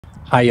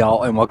Hi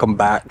y'all, and welcome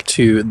back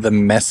to the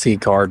messy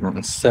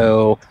garden.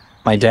 So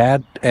my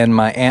dad and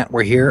my aunt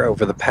were here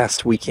over the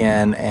past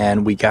weekend,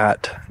 and we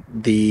got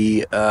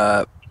the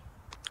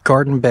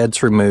garden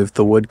beds removed,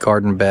 the wood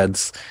garden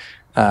beds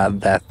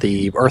that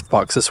the earth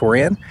boxes were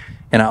in.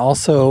 And I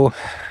also,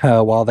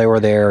 while they were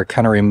there,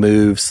 kind of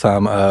removed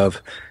some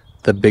of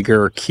the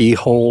bigger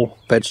keyhole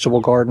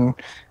vegetable garden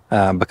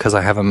because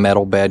I have a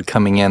metal bed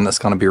coming in that's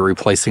going to be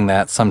replacing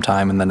that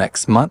sometime in the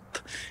next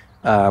month.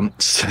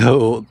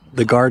 So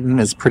the garden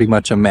is pretty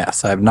much a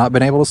mess. I've not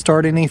been able to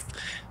start any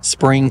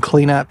spring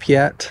cleanup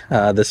yet.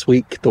 This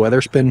week the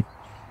weather's been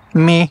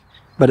meh,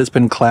 but it's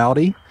been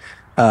cloudy.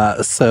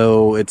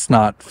 So it's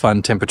not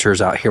fun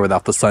temperatures out here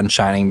without the sun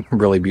shining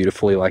really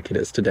beautifully like it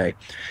is today.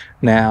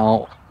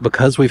 Now,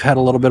 because we've had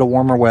a little bit of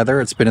warmer weather,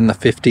 it's been in the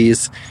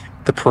 50s,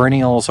 the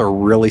perennials are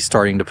really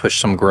starting to push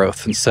some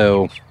growth. And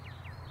so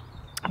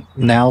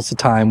now's the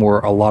time where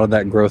a lot of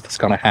that growth is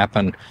going to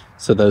happen,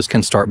 so those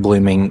can start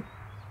blooming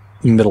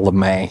middle of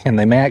May, and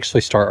they may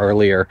actually start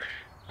earlier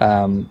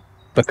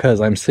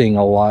because I'm seeing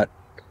a lot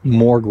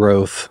more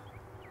growth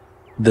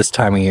this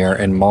time of year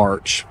in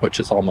March, which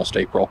is almost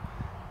April,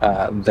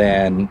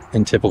 than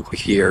in typical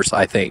years.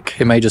 I think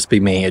it may just be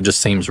me, it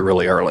just seems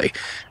really early.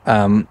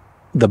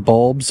 The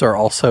bulbs are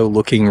also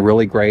looking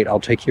really great. I'll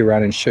take you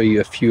around and show you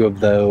a few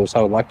of those.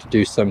 I would like to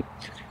do some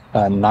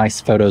nice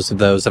photos of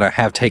those, and I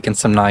have taken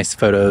some nice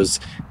photos,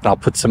 and I'll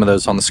put some of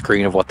those on the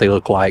screen of what they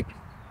look like.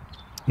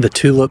 The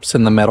tulips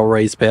in the metal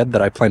raised bed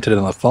that I planted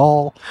in the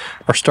fall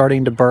are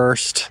starting to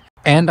burst.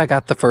 And I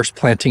got the first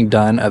planting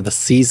done of the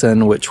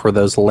season, which were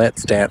those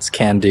Let's Dance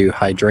Can Do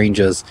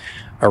hydrangeas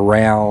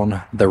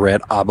around the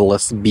red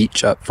obelisk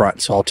beech up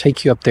front. So I'll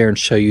take you up there and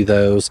show you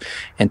those.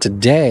 And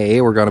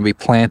today we're going to be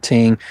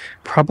planting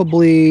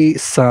probably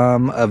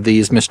some of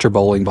these Mr.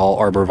 Bowling Ball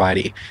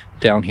arborvitae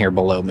down here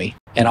below me.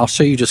 And I'll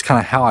show you just kind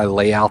of how I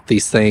lay out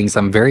these things.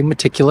 I'm very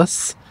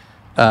meticulous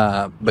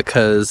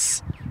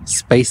because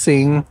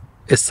spacing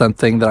is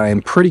something that I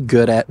am pretty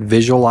good at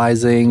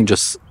visualizing,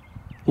 just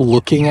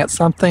looking at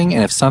something,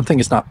 and if something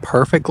is not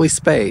perfectly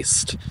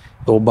spaced,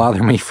 it will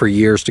bother me for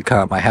years to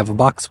come. I have a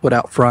boxwood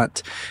out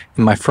front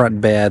in my front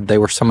bed. They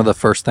were some of the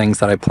first things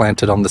that I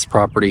planted on this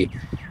property,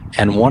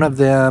 and one of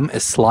them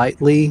is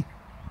slightly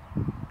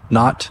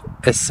not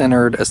as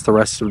centered as the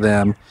rest of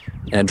them,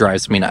 and it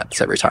drives me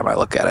nuts every time I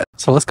look at it.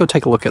 So let's go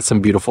take a look at some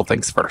beautiful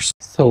things first.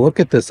 So look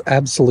at this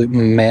absolute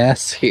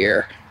mess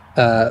here.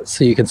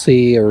 So you can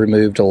see I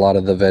removed a lot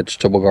of the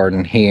vegetable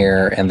garden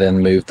here and then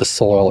moved the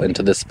soil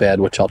into this bed,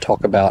 which I'll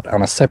talk about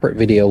on a separate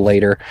video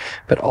later.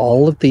 But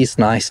all of these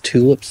nice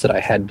tulips that I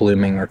had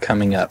blooming are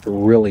coming up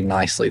really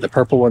nicely. The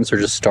purple ones are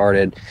just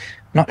started.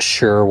 I'm not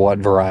sure what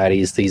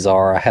varieties these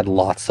are. I had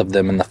lots of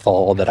them in the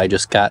fall that I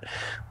just got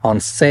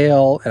on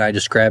sale, and I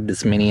just grabbed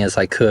as many as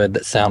I could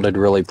that sounded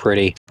really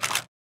pretty,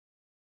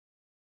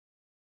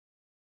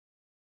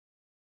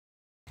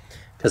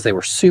 because they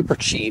were super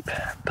cheap,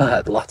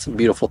 but lots of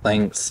beautiful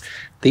things.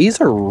 These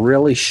are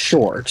really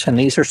short, and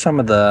these are some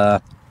of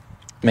the,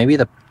 maybe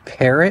the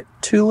parrot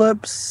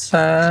tulips?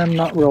 I'm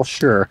not real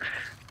sure,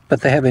 but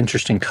they have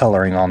interesting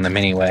coloring on them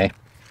anyway.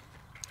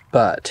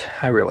 But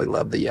I really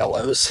love the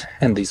yellows,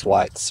 and these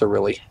whites are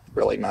really,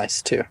 really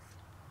nice too.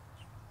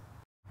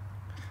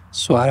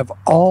 So out of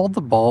all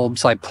the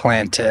bulbs I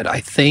planted, I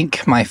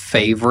think my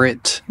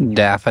favorite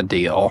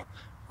daffodil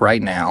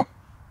right now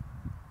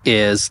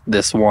is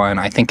this one.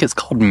 I think it's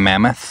called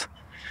Mammoth.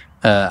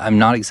 I'm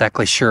not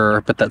exactly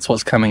sure, but that's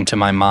what's coming to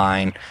my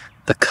mind.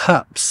 The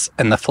cups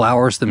and the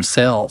flowers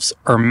themselves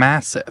are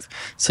massive.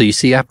 So you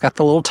see I've got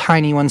the little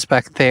tiny ones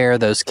back there.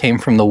 Those came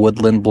from the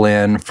Woodland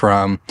Blend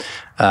from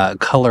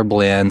Color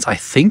Blends. I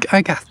think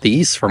I got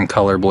these from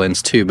Color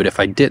Blends too, but if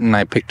I didn't,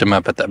 I picked them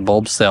up at that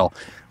bulb sale.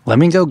 Let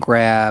me go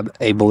grab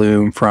a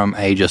bloom from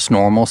a just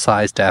normal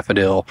size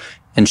daffodil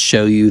and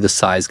show you the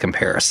size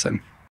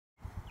comparison.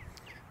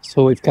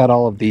 So we've got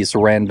all of these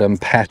random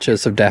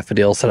patches of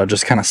daffodils that I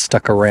just kind of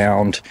stuck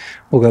around.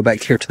 We'll go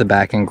back here to the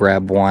back and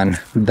grab one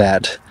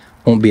that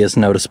won't be as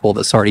noticeable,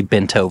 that's already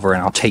bent over,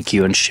 and I'll take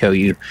you and show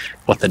you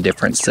what the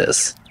difference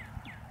is.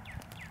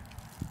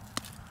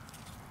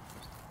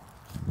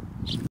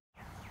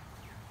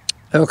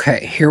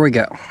 Okay, here we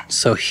go.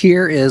 So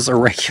here is a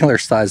regular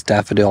sized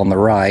daffodil on the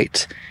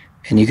right,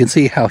 and you can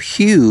see how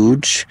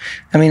huge.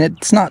 I mean,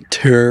 it's not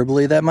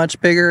terribly that much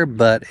bigger,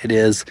 but it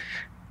is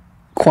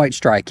quite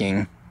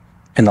striking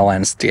in the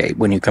landscape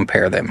when you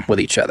compare them with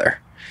each other.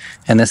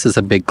 And this is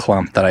a big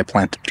clump that I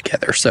planted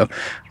together. So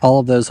all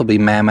of those will be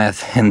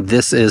Mammoth, and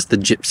this is the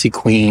Gypsy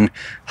Queen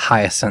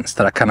hyacinths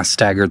that I kind of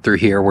staggered through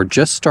here. We're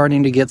just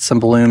starting to get some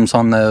blooms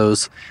on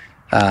those,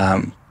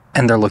 and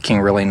they're looking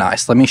really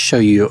nice. Let me show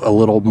you a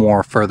little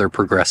more further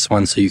progressed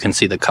one so you can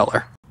see the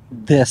color.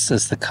 This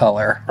is the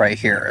color right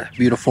here.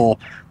 Beautiful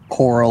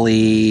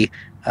corally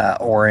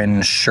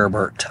orange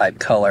sherbet type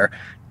color.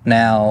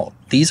 Now,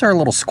 these are a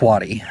little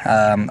squatty.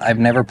 I've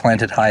never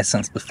planted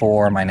hyacinths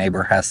before. My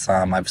neighbor has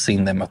some. I've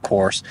seen them, of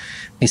course.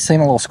 These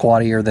seem a little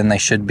squattier than they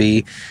should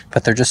be,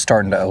 but they're just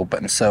starting to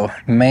open. So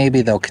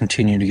maybe they'll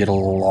continue to get a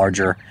little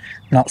larger.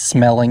 Not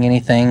smelling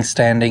anything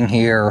standing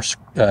here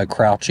or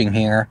crouching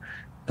here,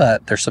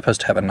 but they're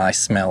supposed to have a nice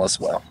smell as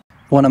well.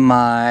 One of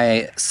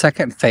my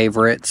second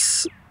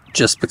favorites,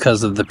 just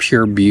because of the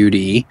pure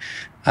beauty,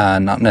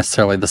 not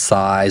necessarily the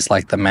size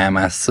like the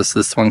mammoths, is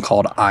this one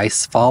called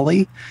Ice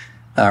Folly.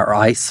 Or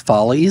Ice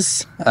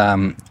Follies.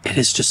 It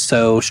is just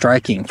so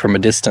striking from a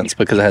distance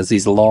because it has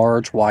these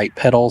large white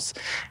petals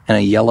and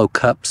a yellow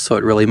cup, so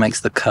it really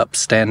makes the cup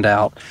stand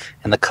out.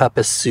 And the cup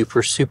is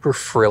super, super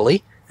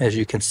frilly, as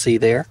you can see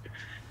there.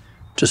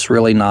 Just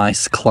really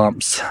nice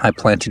clumps I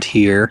planted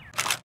here.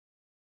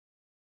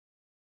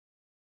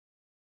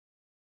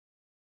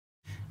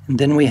 And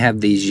then we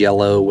have these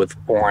yellow with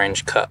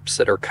orange cups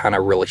that are kind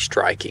of really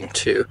striking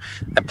too.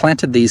 I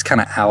planted these kind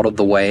of out of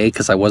the way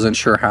because I wasn't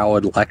sure how I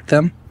would like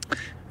them.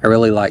 I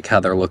really like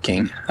how they're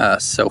looking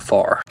so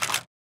far.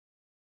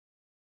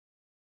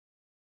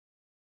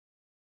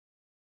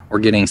 We're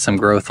getting some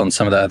growth on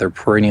some of the other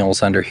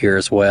perennials under here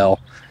as well.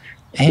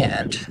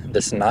 And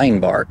this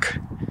 9-bark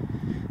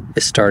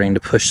is starting to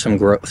push some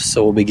growth,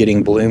 so we'll be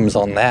getting blooms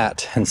on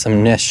that and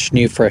some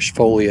new fresh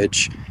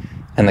foliage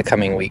in the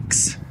coming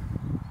weeks.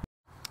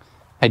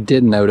 I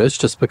did notice,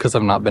 just because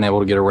I've not been able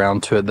to get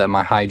around to it, that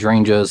my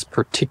hydrangeas,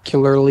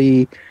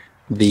 particularly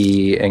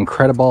the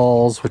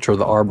Incrediballs, which are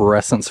the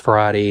arborescens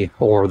variety,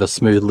 or the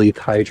smooth leaf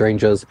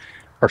hydrangeas,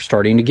 are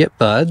starting to get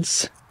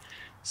buds.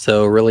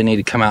 So really need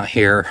to come out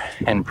here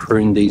and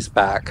prune these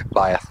back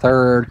by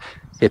 1/3.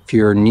 If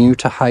you're new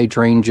to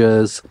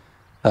hydrangeas,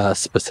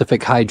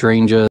 specific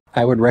hydrangeas,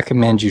 I would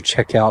recommend you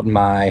check out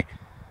my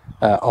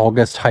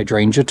August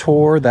hydrangea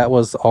tour. That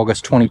was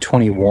August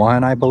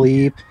 2021, I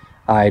believe.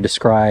 I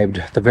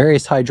described the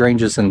various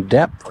hydrangeas in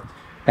depth.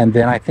 And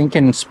then I think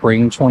in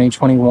spring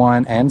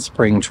 2021 and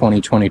spring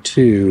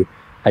 2022,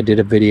 I did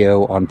a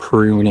video on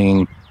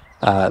pruning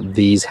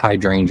these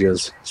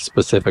hydrangeas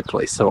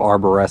specifically. So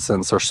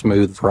arborescens or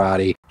smooth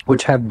variety,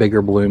 which have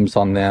bigger blooms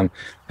on them,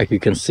 like you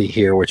can see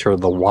here, which are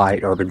the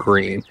white or the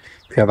green.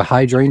 If you have a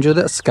hydrangea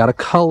that's got a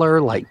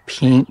color like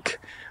pink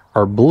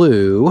or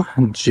blue,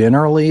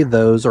 generally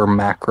those are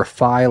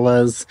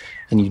macrophyllus,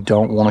 and you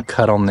don't want to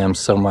cut on them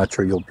so much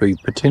or you'll be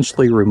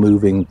potentially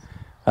removing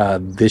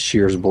this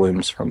year's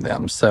blooms from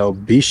them. So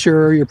be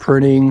sure you're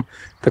pruning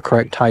the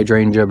correct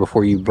hydrangea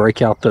before you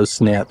break out those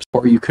snips,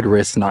 or you could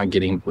risk not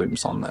getting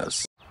blooms on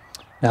those.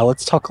 Now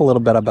let's talk a little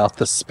bit about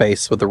the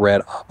space with the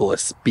red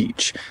obelisk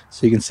beech.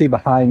 So you can see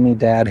behind me,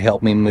 Dad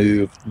helped me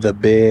move the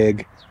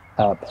big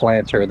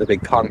planter, the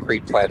big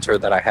concrete planter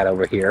that I had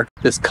over here.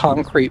 This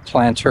concrete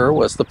planter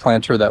was the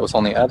planter that was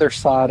on the other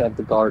side of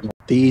the garden.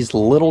 These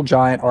little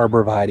giant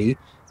arborvitae,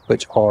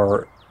 which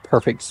are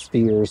perfect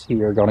spheres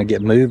here, are going to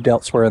get moved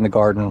elsewhere in the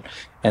garden,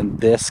 and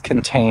this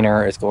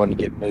container is going to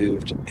get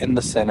moved in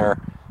the center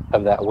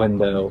of that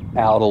window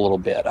out a little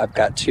bit. I've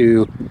got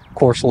to, of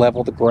course,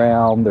 level the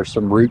ground. There's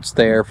some roots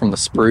there from the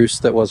spruce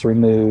that was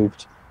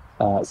removed,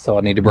 so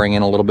I need to bring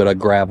in a little bit of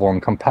gravel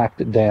and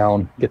compact it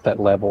down, get that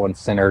level and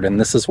centered. And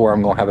this is where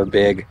I'm going to have a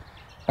big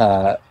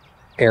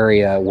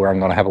area where I'm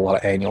going to have a lot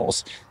of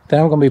annuals. Then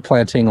I'm going to be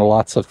planting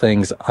lots of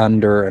things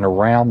under and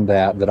around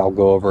that I'll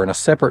go over in a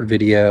separate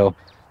video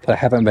that I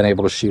haven't been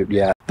able to shoot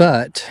yet.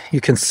 But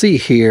you can see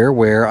here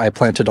where I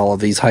planted all of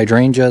these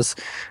hydrangeas,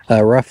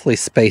 roughly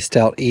spaced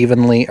out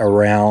evenly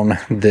around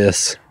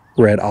this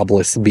red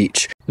obelisk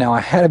beech. Now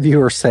I had a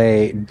viewer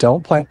say,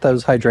 don't plant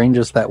those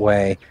hydrangeas that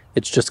way,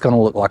 it's just going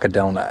to look like a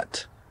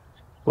donut.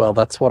 Well,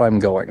 that's what I'm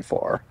going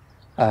for.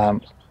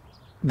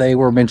 They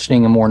were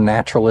mentioning a more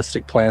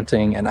naturalistic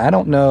planting, and I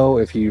don't know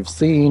if you've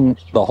seen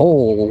the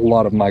whole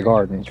lot of my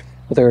garden,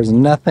 but there is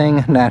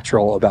nothing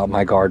natural about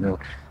my garden.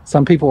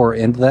 Some people are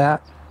into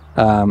that.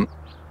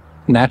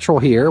 Natural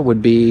here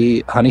would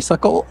be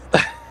honeysuckle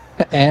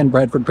and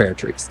Bradford pear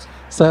trees.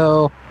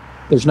 So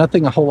there's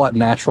nothing a whole lot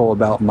natural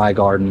about my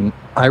garden.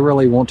 I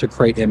really want to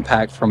create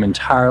impact from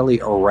entirely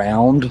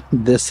around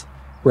this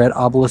red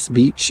obelisk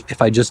beech.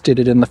 If I just did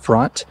it in the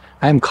front,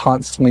 I am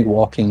constantly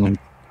walking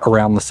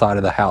around the side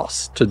of the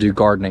house to do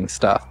gardening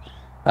stuff.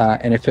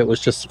 And if it was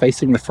just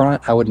facing the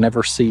front, I would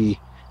never see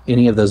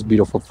any of those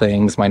beautiful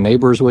things. My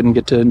neighbors wouldn't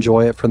get to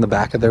enjoy it from the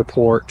back of their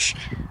porch.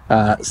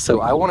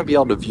 So I want to be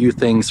able to view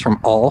things from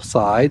all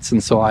sides,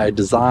 and so I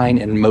design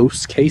in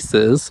most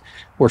cases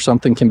where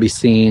something can be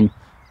seen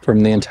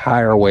from the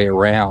entire way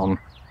around.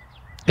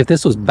 If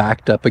this was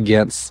backed up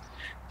against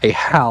a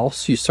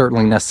house, you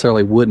certainly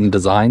necessarily wouldn't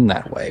design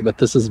that way, but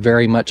this is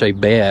very much a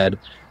bed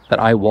that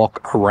I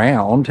walk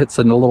around. It's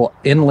in a little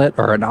inlet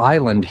or an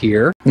island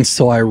here, and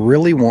so I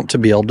really want to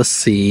be able to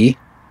see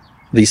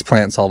these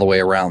plants all the way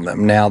around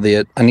them. Now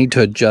I need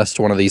to adjust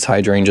one of these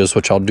hydrangeas,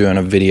 which I'll do in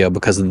a video,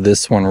 because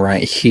this one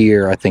right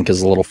here I think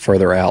is a little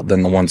further out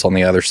than the ones on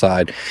the other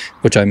side,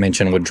 which I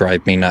mentioned would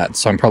drive me nuts.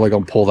 So I'm probably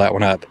going to pull that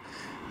one up,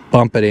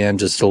 bump it in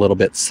just a little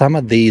bit. Some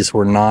of these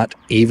were not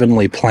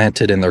evenly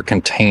planted in their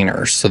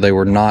containers, so they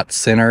were not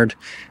centered,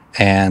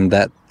 and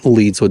that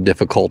leads with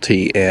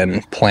difficulty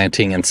in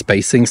planting and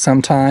spacing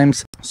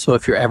sometimes. So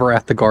if you're ever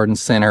at the garden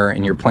center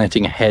and you're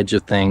planting a hedge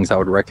of things, I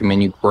would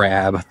recommend you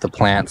grab the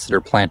plants that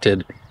are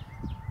planted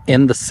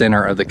in the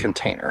center of the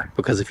container,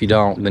 because if you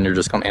don't, then you're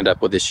just going to end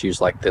up with issues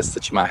like this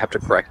that you might have to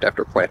correct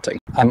after planting.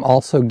 I'm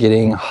also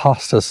getting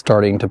hostas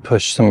starting to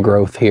push some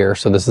growth here,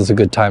 so this is a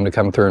good time to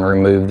come through and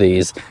remove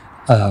these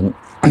and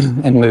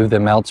move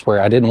them elsewhere.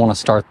 I didn't want to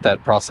start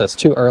that process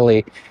too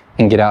early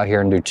and get out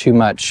here and do too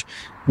much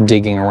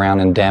digging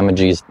around and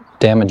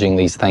damaging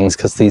these things,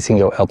 because these can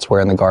go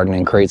elsewhere in the garden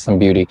and create some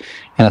beauty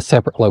in a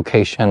separate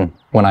location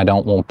when I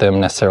don't want them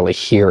necessarily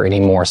here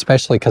anymore,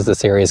 especially because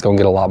this area is going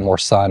to get a lot more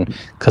sun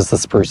because the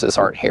spruces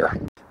aren't here.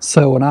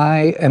 So when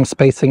I am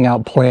spacing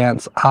out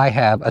plants, I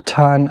have a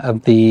ton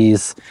of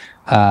these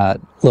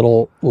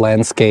little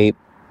landscape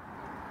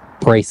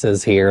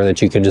braces here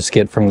that you can just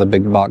get from the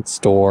big box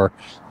store.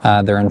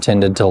 They're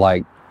intended to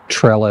like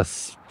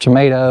trellis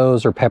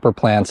tomatoes or pepper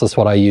plants. That's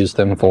what I use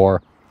them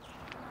for.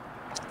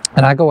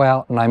 And I go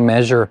out and I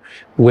measure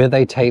with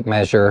a tape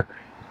measure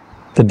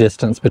the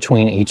distance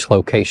between each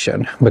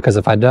location, because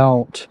if I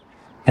don't,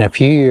 in a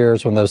few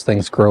years when those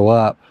things grow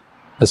up,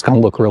 it's going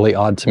to look really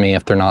odd to me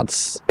if they're not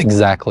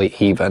exactly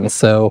even.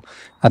 So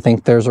I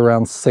think there's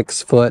around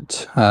 6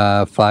 foot,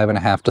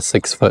 5.5 to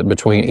 6 foot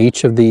between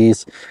each of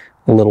these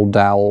little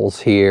dowels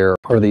here,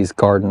 or these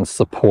garden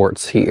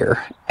supports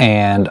here.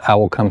 And I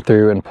will come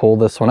through and pull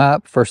this one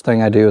up. First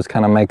thing I do is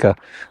kind of make a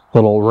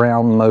little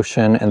round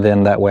motion, and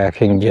then that way I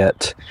can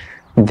get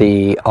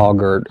the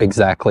auger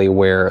exactly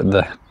where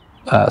the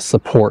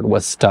support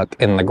was stuck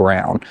in the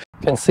ground.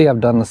 You can see I've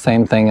done the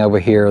same thing over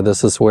here.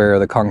 This is where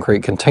the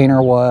concrete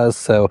container was,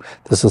 so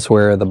this is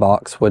where the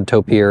boxwood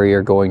topiary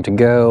are going to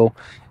go.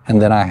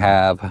 And then I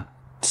have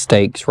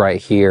stakes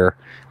right here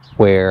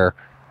where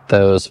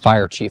those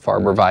fire chief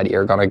arborvitae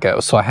are going to go.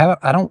 So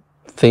I don't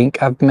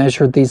think I've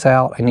measured these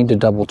out. I need to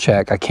double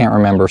check. I can't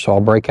remember, so I'll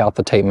break out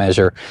the tape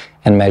measure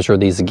and measure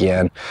these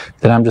again.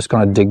 Then I'm just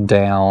going to dig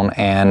down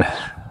and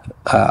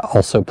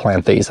also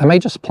plant these. I may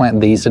just plant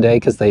these today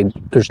because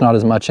there's not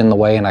as much in the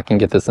way and I can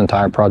get this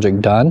entire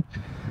project done.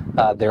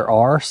 There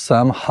are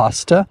some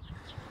hosta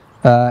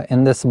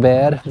in this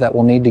bed that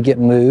will need to get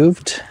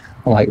moved,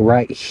 like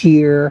right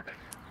here.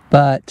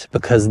 But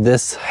because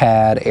this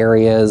had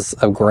areas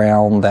of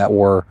ground that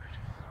were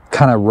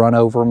kind of run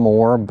over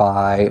more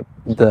by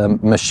the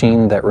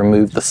machine that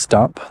removed the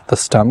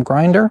stump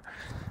grinder,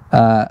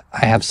 I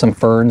have some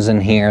ferns in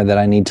here that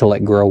I need to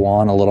let grow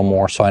on a little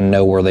more so I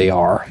know where they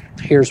are.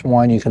 Here's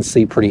one you can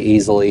see pretty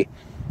easily.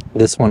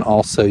 This one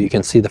also, you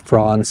can see the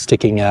fronds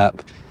sticking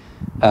up.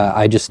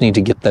 I just need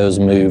to get those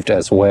moved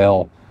as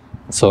well,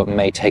 so it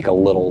may take a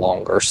little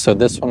longer. So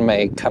this one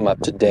may come up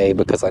today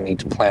because I need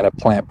to plant a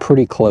plant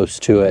pretty close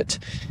to it.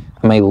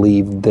 I may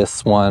leave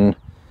this one,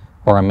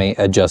 or I may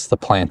adjust the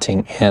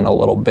planting in a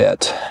little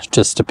bit,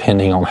 just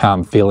depending on how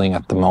I'm feeling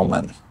at the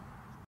moment.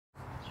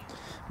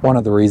 One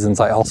of the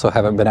reasons I also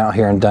haven't been out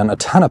here and done a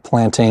ton of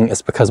planting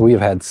is because we have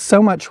had so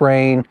much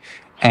rain,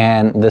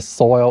 and this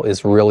soil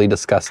is really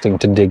disgusting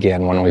to dig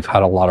in when we've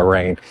had a lot of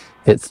rain.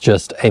 It's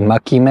just a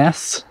mucky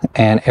mess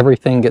and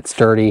everything gets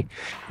dirty,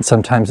 and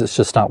sometimes it's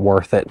just not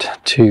worth it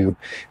to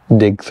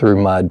dig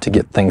through mud to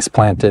get things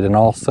planted, and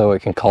also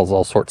it can cause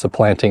all sorts of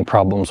planting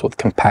problems with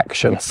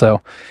compaction.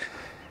 So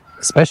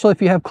especially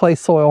if you have clay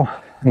soil,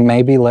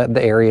 maybe let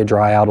the area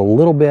dry out a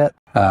little bit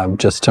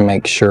just to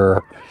make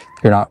sure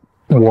you're not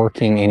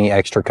working any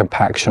extra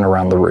compaction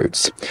around the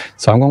roots.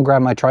 So I'm going to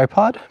grab my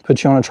tripod,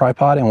 put you on a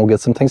tripod, and we'll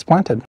get some things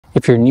planted.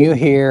 If you're new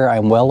here,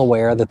 I'm well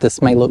aware that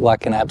this may look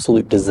like an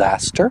absolute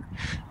disaster.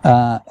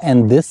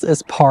 And this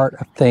is part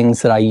of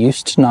things that I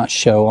used to not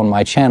show on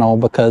my channel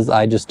because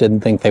I just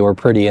didn't think they were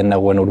pretty and no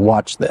one would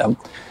watch them.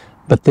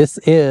 But this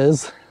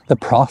is the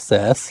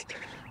process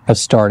of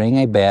starting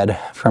a bed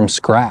from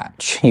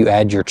scratch. You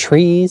add your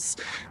trees,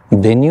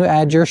 then you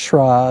add your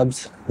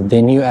shrubs,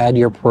 then you add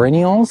your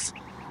perennials,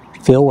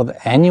 fill with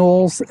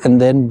annuals, and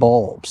then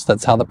bulbs.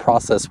 That's how the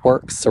process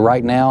works. So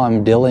right now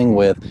I'm dealing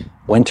with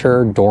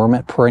winter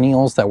dormant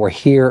perennials that were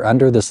here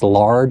under this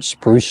large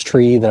spruce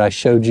tree that I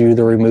showed you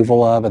the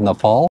removal of in the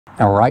fall.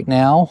 And right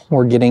now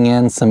we're getting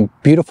in some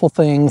beautiful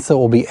things that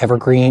will be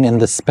evergreen in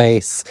this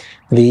space.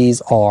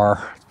 These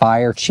are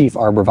fire chief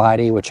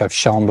arborvitae, which I've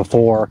shown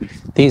before.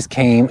 These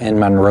came in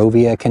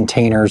Monrovia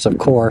containers, of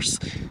course,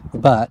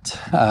 but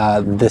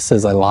this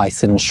is a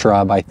licensed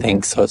shrub, I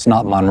think, so it's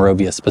not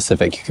Monrovia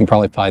specific. You can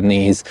probably find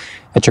these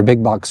at your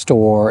big box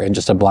store in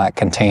just a black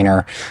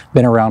container.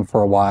 Been around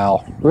for a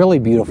while. Really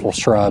beautiful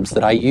shrubs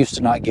that I used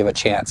to not give a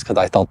chance because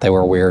I thought they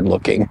were weird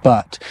looking,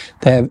 but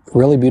they have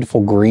really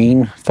beautiful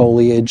green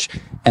foliage,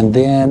 and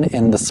then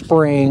in the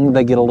spring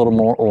they get a little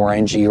more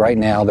orangey. Right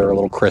now they're a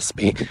little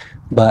crispy,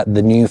 but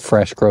the new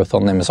fresh growth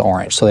on them is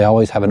orange. So they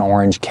always have an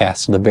orange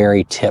cast to the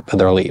very tip of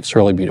their leaves.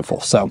 Really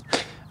beautiful. So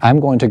I'm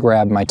going to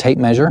grab my tape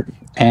measure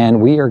and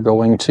we are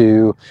going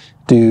to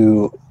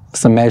do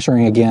some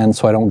measuring again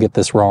so I don't get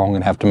this wrong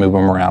and have to move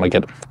them around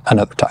again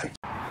another time.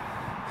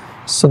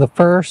 So the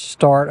first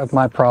start of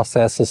my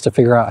process is to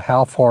figure out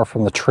how far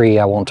from the tree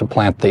I want to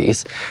plant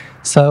these.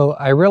 So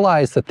I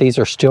realize that these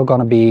are still going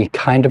to be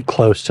kind of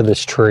close to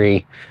this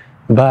tree,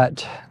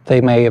 but they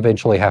may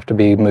eventually have to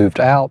be moved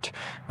out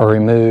or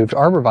removed.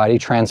 Arborvitae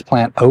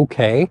transplant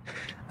okay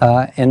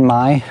in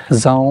my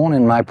zone,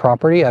 in my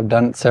property. I've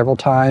done it several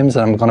times,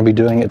 and I'm going to be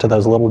doing it to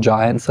those little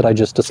giants that I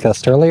just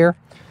discussed earlier.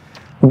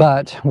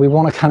 But we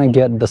want to kind of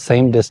get the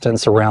same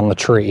distance around the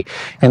tree.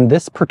 In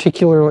this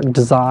particular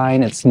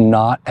design, it's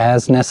not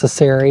as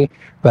necessary,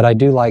 but I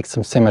do like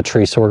some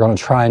symmetry, so we're going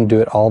to try and do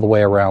it all the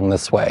way around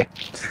this way.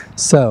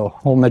 So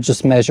we'll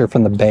just measure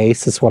from the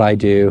base, is what I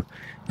do,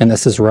 and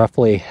this is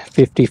roughly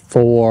 53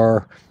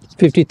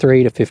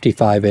 to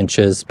 55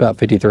 inches, about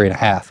 53 and a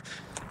half.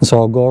 So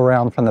I'll go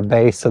around from the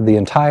base of the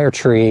entire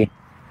tree.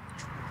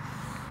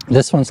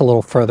 This one's a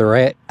little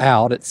further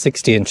out at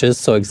 60 inches,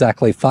 so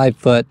exactly 5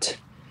 foot.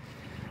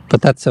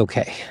 But that's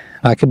okay.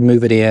 I could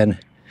move it in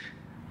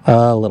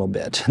a little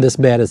bit. This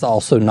bed is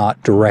also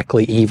not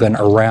directly even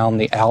around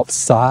the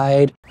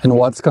outside. And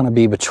what's going to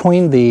be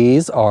between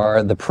these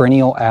are the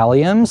perennial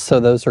alliums. So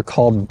those are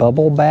called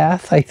bubble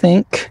bath, I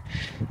think.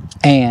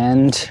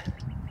 And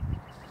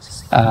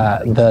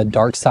the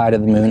dark side of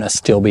the moon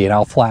astilbe. And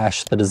I'll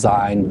flash the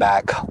design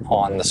back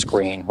on the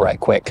screen right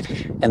quick.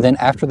 And then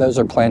after those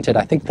are planted,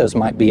 I think those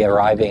might be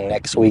arriving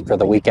next week or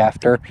the week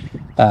after.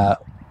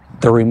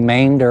 The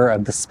remainder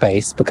of the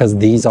space, because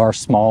these are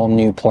small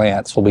new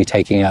plants, will be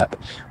taking up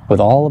with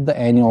all of the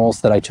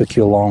annuals that I took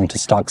you along to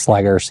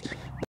Stockslagers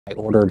I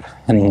ordered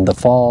in the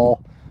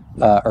fall,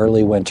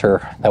 early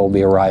winter, that will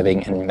be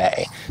arriving in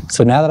May.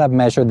 So now that I've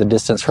measured the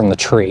distance from the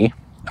tree,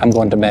 I'm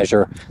going to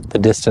measure the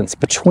distance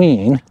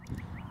between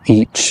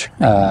each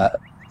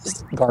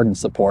garden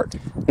support.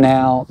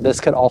 Now, this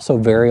could also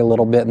vary a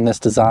little bit in this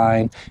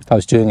design. If I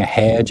was doing a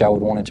hedge, I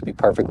would want it to be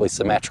perfectly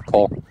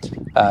symmetrical.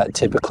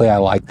 Typically, I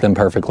like them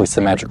perfectly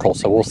symmetrical,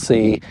 so we'll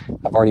see.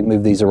 I've already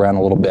moved these around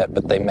a little bit,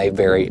 but they may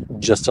vary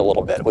just a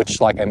little bit,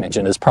 which, like I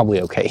mentioned, is probably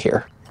okay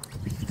here.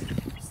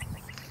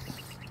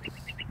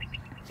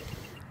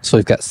 So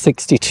we've got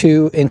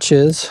 62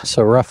 inches,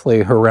 so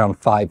roughly around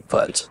 5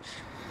 foot.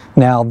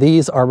 Now,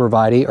 these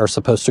arborvitae are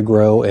supposed to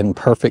grow in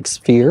perfect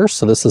spheres,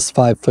 so this is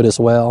 5 foot as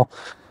well.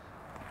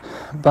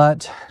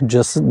 But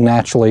just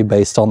naturally,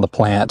 based on the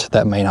plant,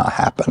 that may not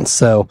happen.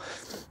 So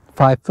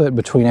 5 foot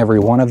between every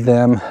one of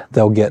them.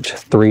 They'll get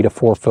 3 to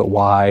 4 foot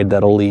wide.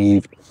 That'll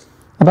leave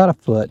about a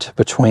foot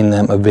between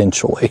them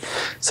eventually.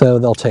 So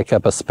they'll take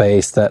up a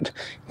space that,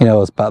 you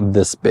know, is about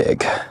this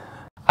big.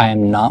 I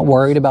am not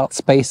worried about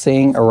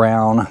spacing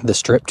around the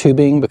strip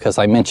tubing, because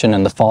I mentioned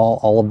in the fall,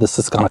 all of this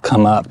is going to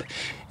come up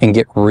and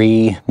get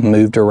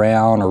moved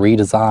around or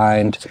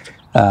redesigned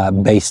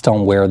based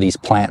on where these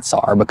plants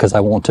are, because I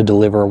want to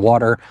deliver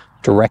water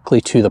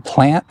directly to the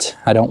plant.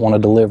 I don't want to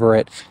deliver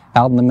it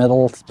out in the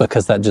middle,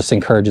 because that just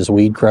encourages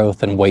weed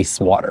growth and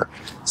wastes water.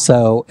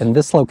 So in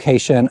this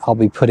location, I'll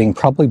be putting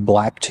probably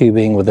black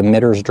tubing with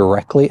emitters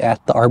directly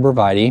at the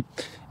arborvitae,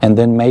 and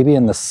then maybe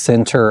in the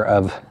center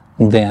of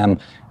them,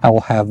 I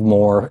will have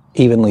more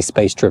evenly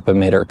spaced drip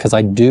emitter, because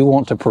I do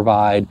want to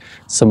provide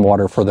some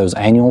water for those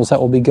annuals that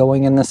will be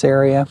going in this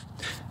area.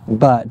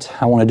 But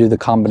I want to do the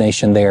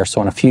combination there,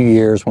 so in a few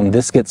years, when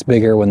this gets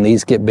bigger, when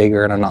these get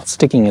bigger, and I'm not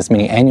sticking as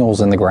many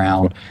annuals in the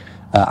ground,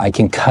 I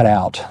can cut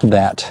out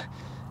that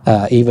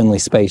evenly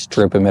spaced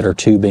drip emitter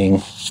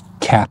tubing,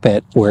 cap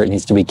it where it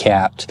needs to be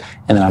capped,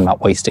 and then I'm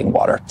not wasting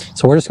water.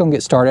 So we're just going to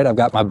get started. I've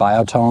got my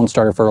Biotone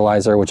starter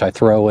fertilizer, which I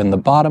throw in the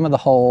bottom of the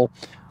hole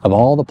of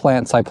all the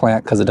plants I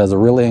plant, because it does a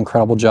really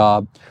incredible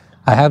job.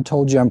 I have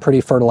told you I'm pretty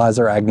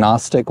fertilizer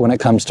agnostic when it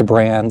comes to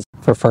brands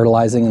for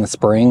fertilizing in the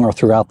spring or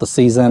throughout the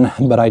season,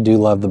 but I do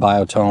love the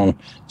Biotone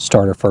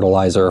starter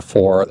fertilizer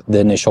for the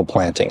initial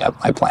planting of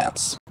my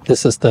plants.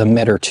 This is the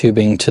emitter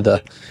tubing to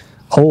the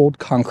old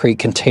concrete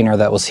container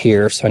that was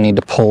here, so I need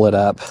to pull it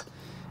up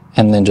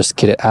and then just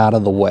get it out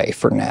of the way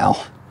for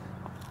now.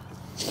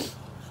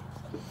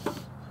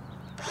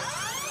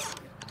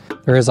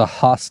 There is a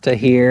hosta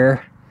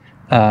here.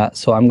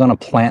 So I'm going to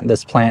plant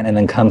this plant and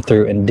then come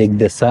through and dig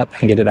this up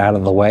and get it out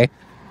of the way.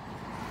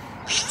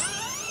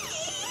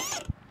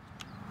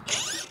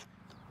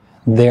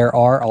 There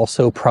are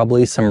also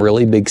probably some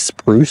really big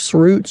spruce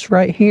roots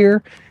right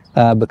here,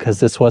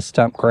 because this was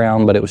stump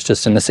ground, but it was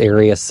just in this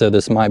area, so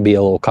this might be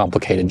a little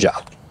complicated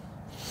job.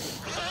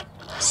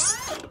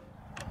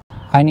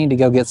 I need to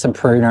go get some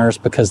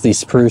pruners, because these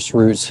spruce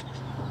roots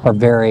are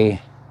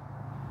very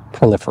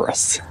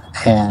proliferous,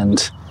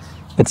 and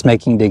it's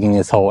making digging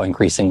this hole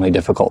increasingly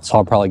difficult, so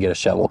I'll probably get a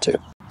shovel too.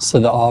 So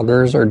the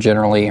augers are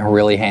generally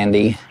really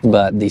handy,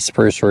 but these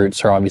spruce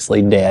roots are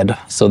obviously dead,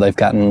 so they've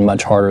gotten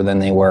much harder than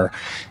they were,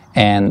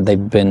 and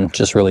they've been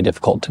just really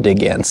difficult to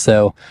dig in.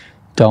 So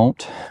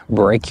don't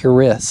break your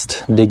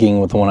wrist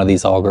digging with one of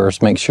these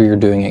augers. Make sure you're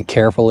doing it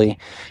carefully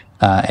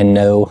and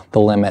know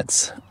the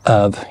limits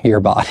of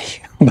your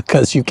body,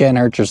 because you can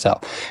hurt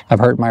yourself. I've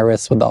hurt my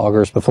wrists with the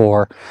augers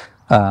before.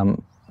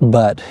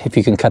 But if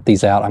you can cut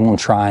these out, I'm going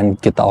to try and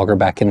get the auger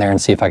back in there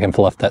and see if I can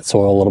fluff that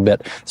soil a little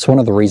bit. So one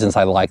of the reasons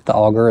I like the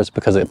auger is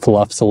because it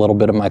fluffs a little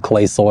bit of my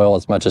clay soil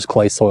as much as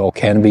clay soil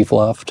can be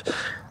fluffed.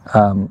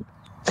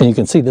 And you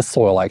can see this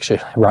soil actually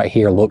right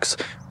here looks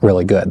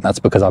really good. That's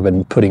because I've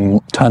been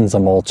putting tons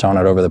of mulch on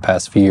it over the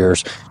past few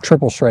years.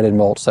 Triple shredded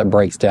mulch that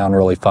breaks down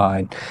really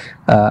fine,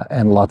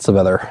 and lots of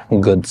other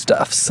good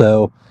stuff.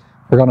 So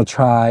we're going to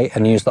try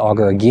and use the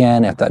auger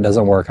again. If that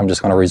doesn't work, I'm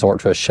just going to resort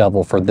to a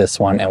shovel for this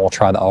one, and we'll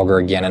try the auger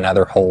again in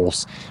other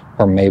holes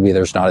where maybe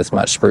there's not as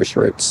much spruce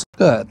roots.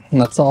 Good, and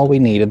that's all we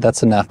needed.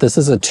 That's enough. This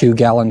is a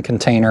 2-gallon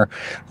container.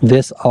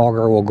 This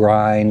auger will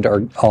grind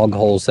or aug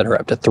holes that are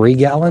up to 3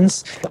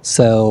 gallons.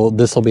 So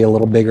this will be a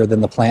little bigger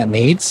than the plant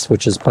needs,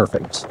 which is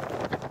perfect.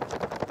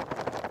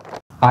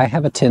 I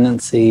have a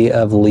tendency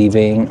of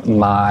leaving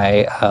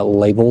my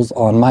labels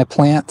on my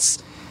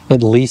plants,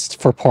 at least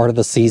for part of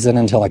the season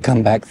until I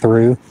come back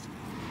through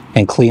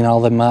and clean all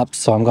them up.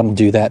 So I'm going to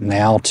do that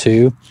now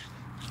too.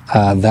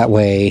 That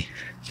way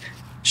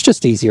it's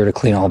just easier to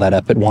clean all that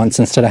up at once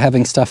instead of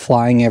having stuff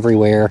flying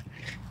everywhere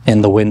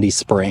in the windy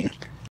spring.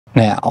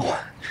 Now,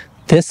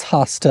 this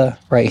hosta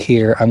right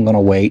here, I'm going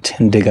to wait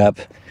and dig up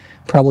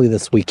probably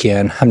this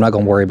weekend. I'm not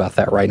going to worry about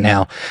that right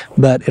now,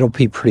 but it'll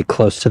be pretty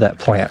close to that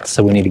plant,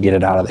 so we need to get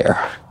it out of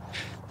there.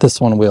 This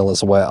one will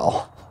as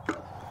well.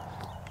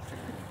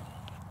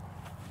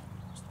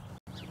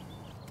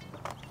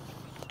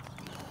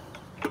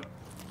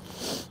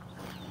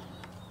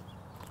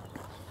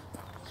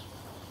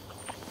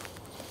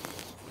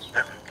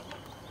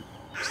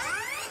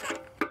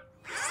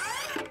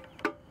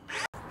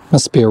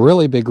 Must be a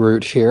really big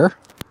root here.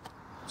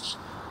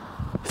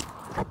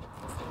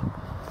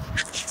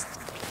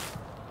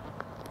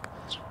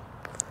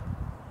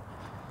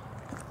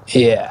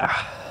 Yeah,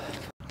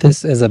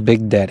 this is a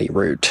big daddy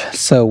root.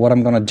 So what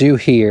I'm going to do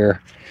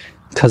here,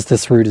 because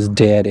this root is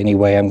dead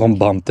anyway, I'm going to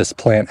bump this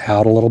plant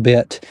out a little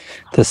bit.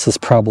 This is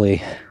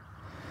probably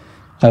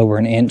over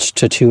 1 inch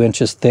to 2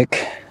 inches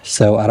thick,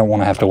 so I don't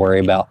want to have to worry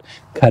about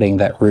cutting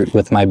that root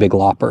with my big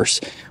loppers.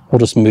 We'll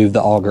just move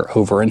the auger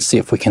over and see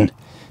if we can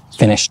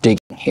finish digging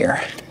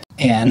here.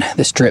 And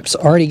this drip's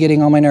already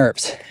getting on my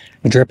nerves.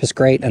 The drip is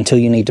great until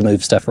you need to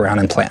move stuff around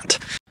and plant.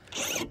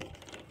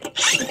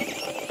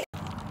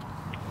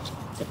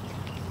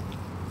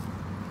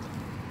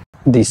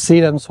 These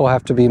sedums will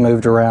have to be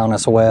moved around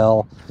as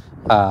well.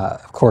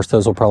 Of course,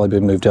 those will probably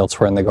be moved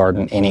elsewhere in the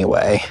garden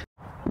anyway.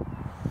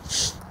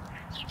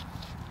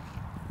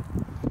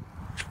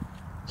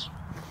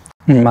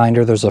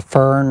 Reminder, there's a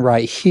fern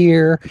right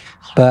here,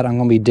 but I'm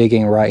going to be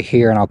digging right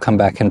here, and I'll come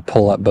back and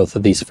pull up both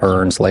of these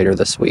ferns later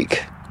this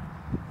week.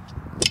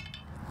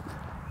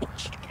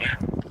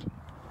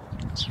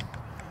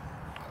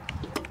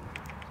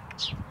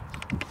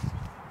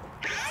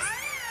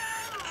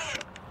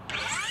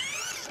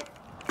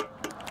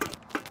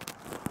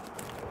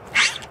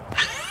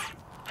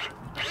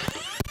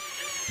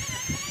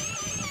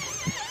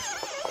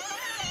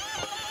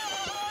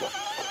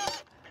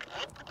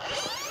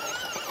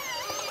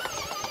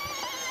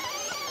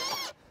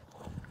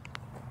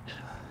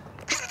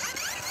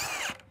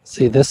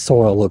 See, this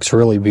soil looks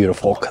really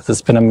beautiful because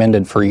it's been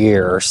amended for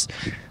years,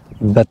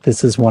 but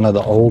this is one of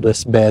the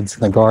oldest beds in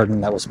the garden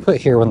that was put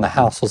here when the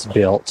house was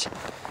built.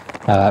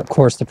 Of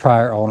course, the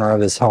prior owner of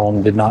this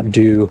home did not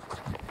do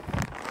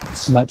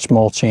much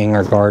mulching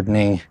or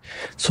gardening,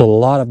 so a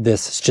lot of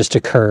this has just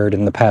occurred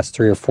in the past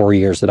 3 or 4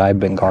 years that I've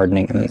been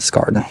gardening in this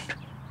garden.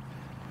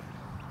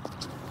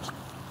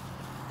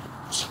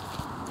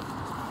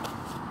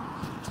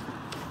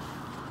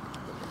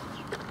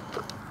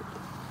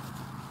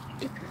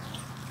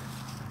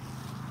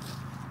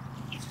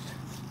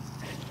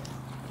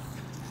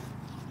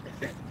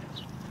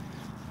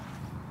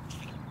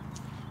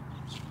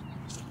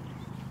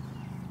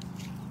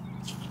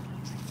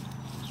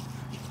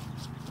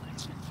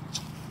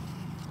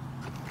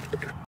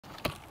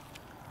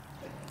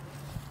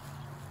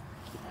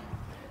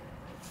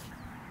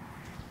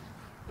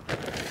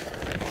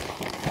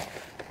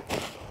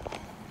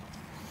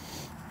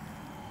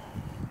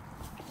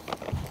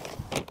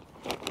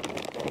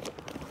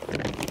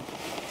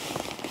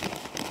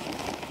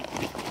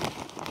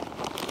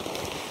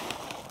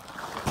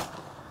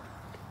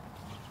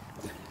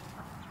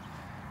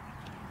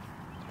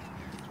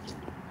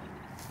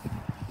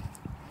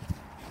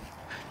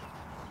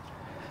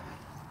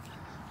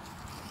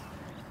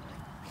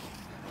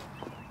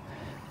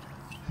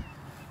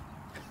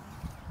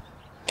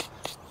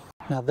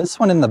 Now this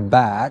one in the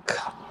back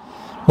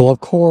will, of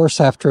course,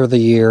 after the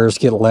years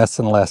get less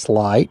and less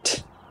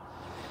light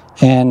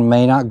and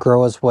may not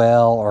grow as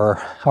well, or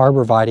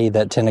arborvitae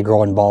that tend to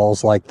grow in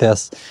balls like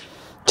this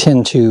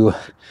tend to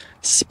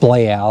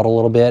splay out a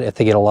little bit if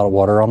they get a lot of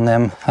water on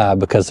them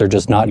because they're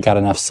just not got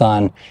enough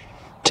sun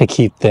to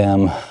keep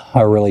them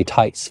a really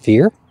tight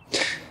sphere.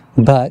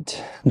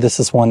 But this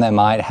is one that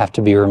might have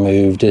to be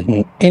removed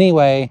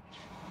anyway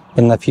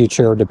in the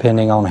future,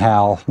 depending on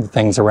how the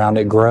things around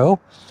it grow.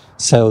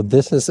 So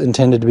this is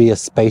intended to be a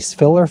space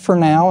filler for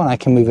now, and I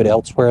can move it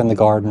elsewhere in the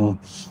garden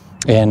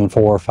in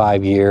 4 or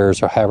 5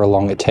 years or however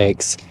long it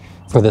takes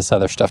for this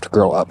other stuff to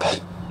grow up.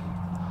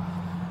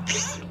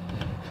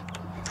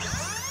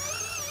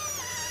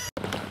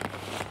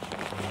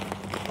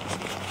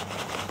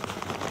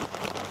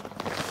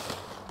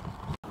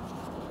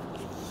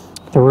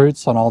 The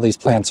roots on all these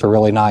plants are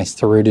really nice.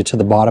 They're rooted to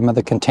the bottom of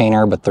the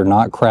container, but they're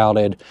not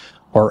crowded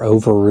or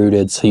over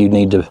rooted, so you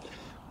need to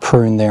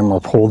prune them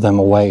or pull them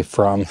away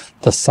from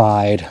the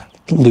side,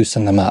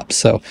 loosen them up.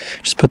 So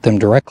just put them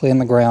directly in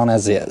the ground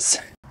as is.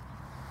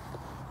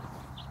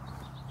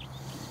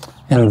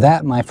 And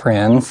that, my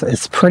friends,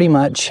 is pretty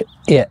much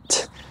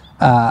it.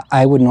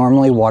 I would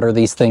normally water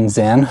these things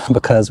in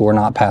because we're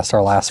not past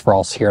our last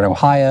frost here in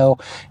Ohio,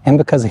 and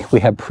because we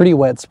have pretty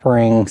wet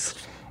springs,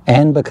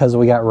 and because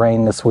we got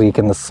rain this week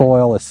and the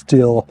soil is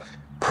still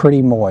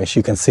pretty moist.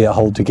 You can see it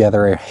hold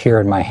together here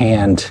in my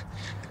hand.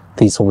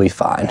 These will be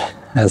fine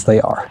as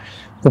they are.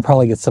 We'll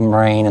probably get some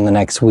rain in the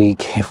next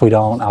week. If we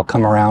don't, I'll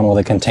come around with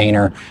a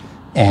container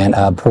and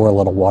pour a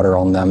little water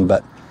on them,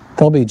 but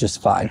they'll be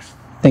just fine.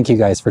 Thank you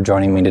guys for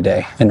joining me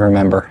today. And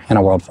remember, in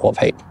a world full of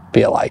hate,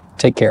 be a light.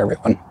 Take care,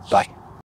 everyone. Bye.